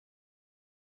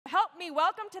Help me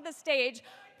welcome to the stage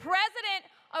President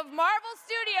of Marvel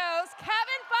Studios,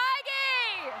 Kevin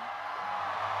Feige!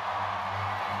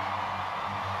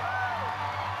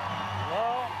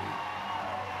 Hello,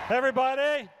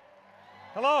 everybody.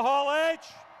 Hello, Hall H.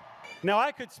 Now,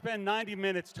 I could spend 90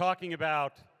 minutes talking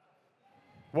about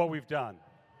what we've done,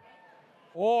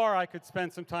 or I could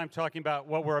spend some time talking about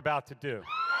what we're about to do.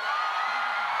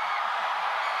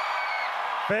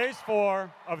 Phase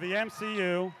 4 of the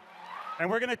MCU, and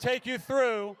we're going to take you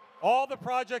through all the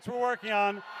projects we're working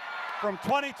on from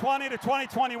 2020 to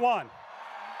 2021.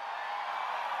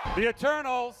 The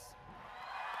Eternals,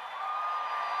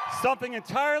 something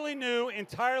entirely new,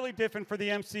 entirely different for the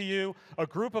MCU, a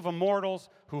group of immortals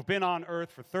who've been on Earth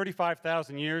for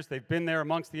 35,000 years. They've been there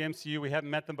amongst the MCU. We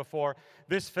haven't met them before.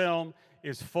 This film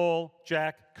is full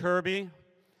Jack Kirby.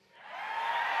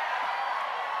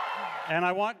 And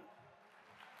I want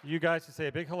you guys to say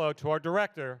a big hello to our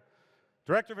director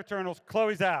of Eternals,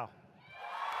 Chloe Zhao.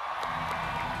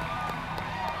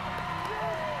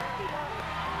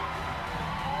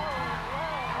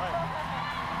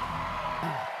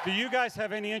 Do you guys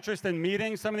have any interest in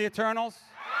meeting some of the Eternals?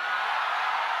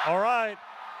 All right.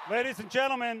 Ladies and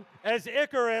gentlemen, as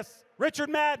Icarus, Richard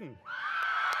Madden.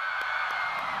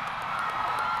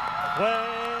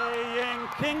 Playing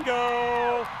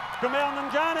Kingo, Kumail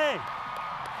Nanjiani.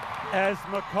 As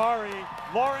Makari,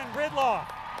 Lauren Ridloff.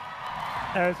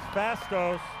 As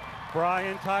Phastos,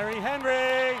 Brian Tyree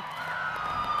Henry.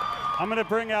 I'm going to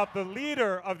bring out the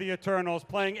leader of the Eternals,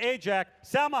 playing Ajak,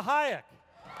 Salma Hayek.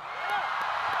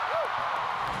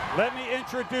 Let me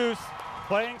introduce,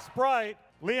 playing Sprite,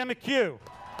 Leah McHugh.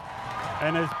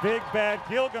 And as Big Bad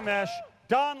Gilgamesh,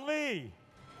 Don Lee.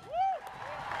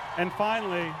 And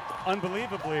finally,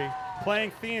 unbelievably,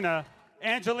 playing Thena,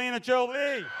 Angelina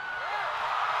Jolie.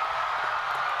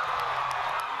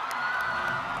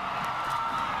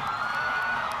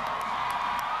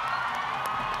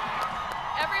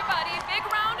 Everybody, big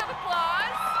round of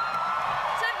applause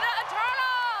to the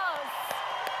Eternals!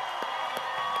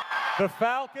 The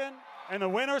Falcon and the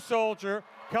Winter Soldier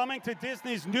coming to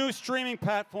Disney's new streaming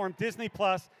platform, Disney+.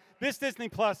 This Disney+,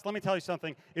 let me tell you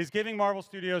something, is giving Marvel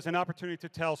Studios an opportunity to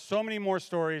tell so many more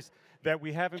stories that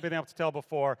we haven't been able to tell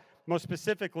before. Most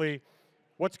specifically,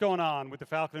 what's going on with the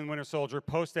Falcon and Winter Soldier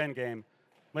post-Endgame.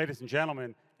 Ladies and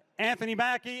gentlemen, Anthony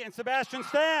Mackie and Sebastian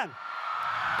Stan.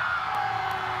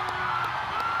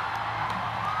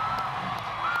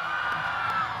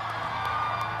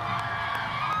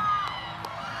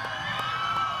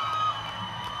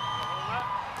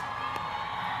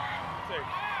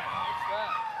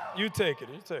 You take it,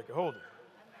 hold it.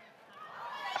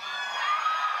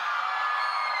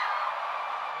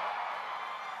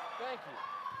 Thank you.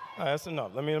 All right, that's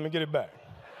enough. Let me get it back.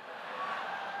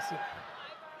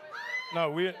 No,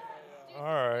 all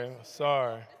right,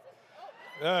 sorry.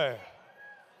 Hey,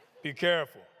 be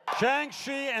careful.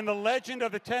 Shang-Chi and the Legend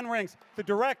of the Ten Rings. The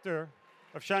director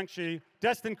of Shang-Chi,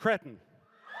 Destin Cretton.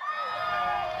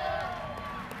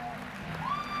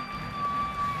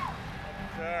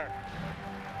 Sir.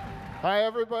 Hi,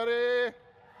 everybody.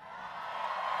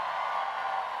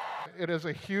 It is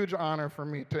a huge honor for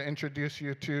me to introduce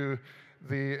you to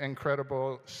the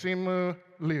incredible Simu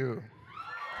Liu.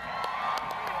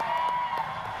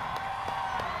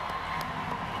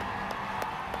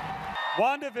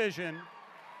 WandaVision,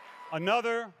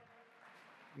 another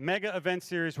mega event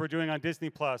series we're doing on Disney+.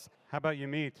 How about you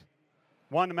meet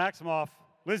Wanda Maximoff,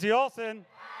 Lizzie Olsen,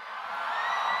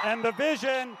 and the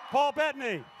Vision, Paul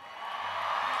Bettany.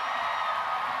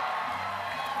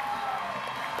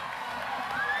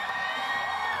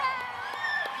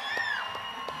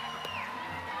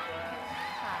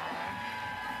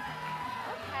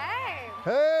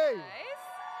 Hey! Nice.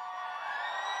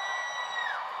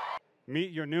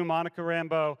 Meet your new Monica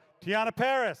Rambeau, Tiana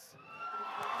Paris.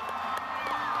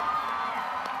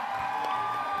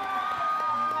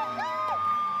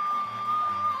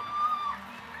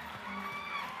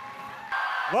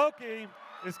 Loki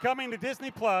is coming to Disney+.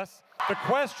 The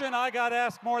question I got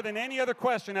asked more than any other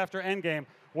question after Endgame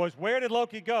was, where did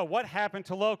Loki go? What happened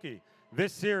to Loki?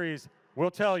 This series will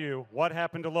tell you what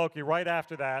happened to Loki right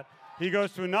after that. He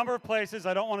goes to a number of places.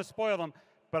 I don't want to spoil them,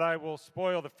 but I will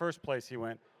spoil the first place he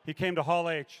went. He came to Hall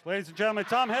H. Ladies and gentlemen,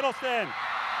 Tom Hiddleston.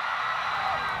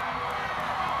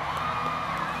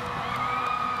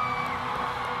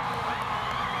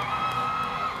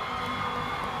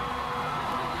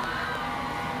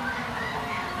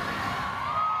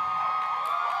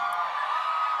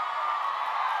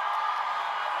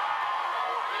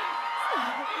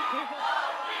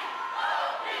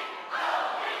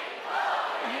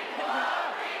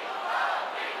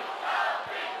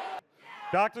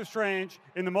 Doctor Strange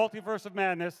in the Multiverse of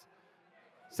Madness.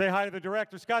 Say hi to the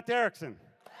director, Scott Derrickson.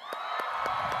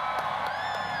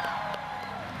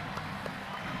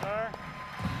 Sir.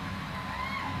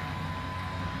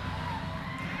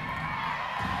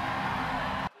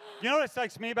 You know what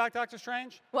excites me about Doctor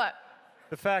Strange? What?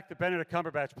 The fact that Benedict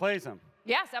Cumberbatch plays him.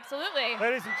 Yes, absolutely.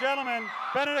 Ladies and gentlemen,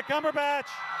 Benedict Cumberbatch.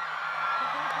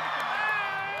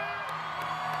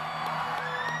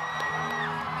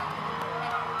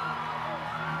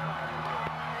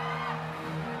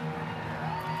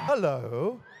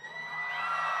 Hello.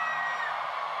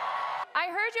 I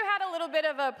heard you had a little bit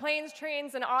of a planes,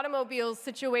 trains, and automobiles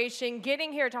situation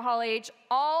getting here to Hall H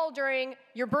all during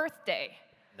your birthday.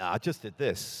 Nah, I just did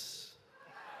this.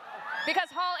 Because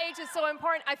Hall H is so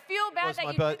important. I feel bad that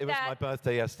you did that. It was my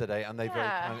birthday yesterday, and they very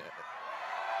Yeah. kindly...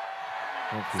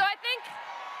 Thank you. So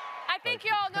I think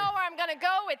you all know where I'm going to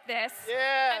go with this.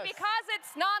 Yes. And because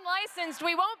it's non-licensed,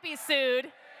 we won't be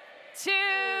sued. To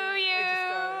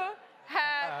you,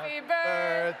 happy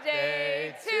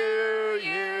birthday to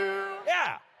you.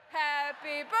 Yeah.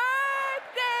 Happy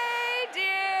birthday,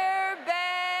 dear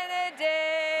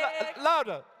Benedict.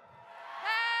 Louder.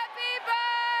 Happy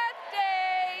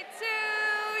birthday to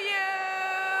you.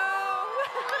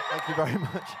 Thank you very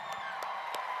much.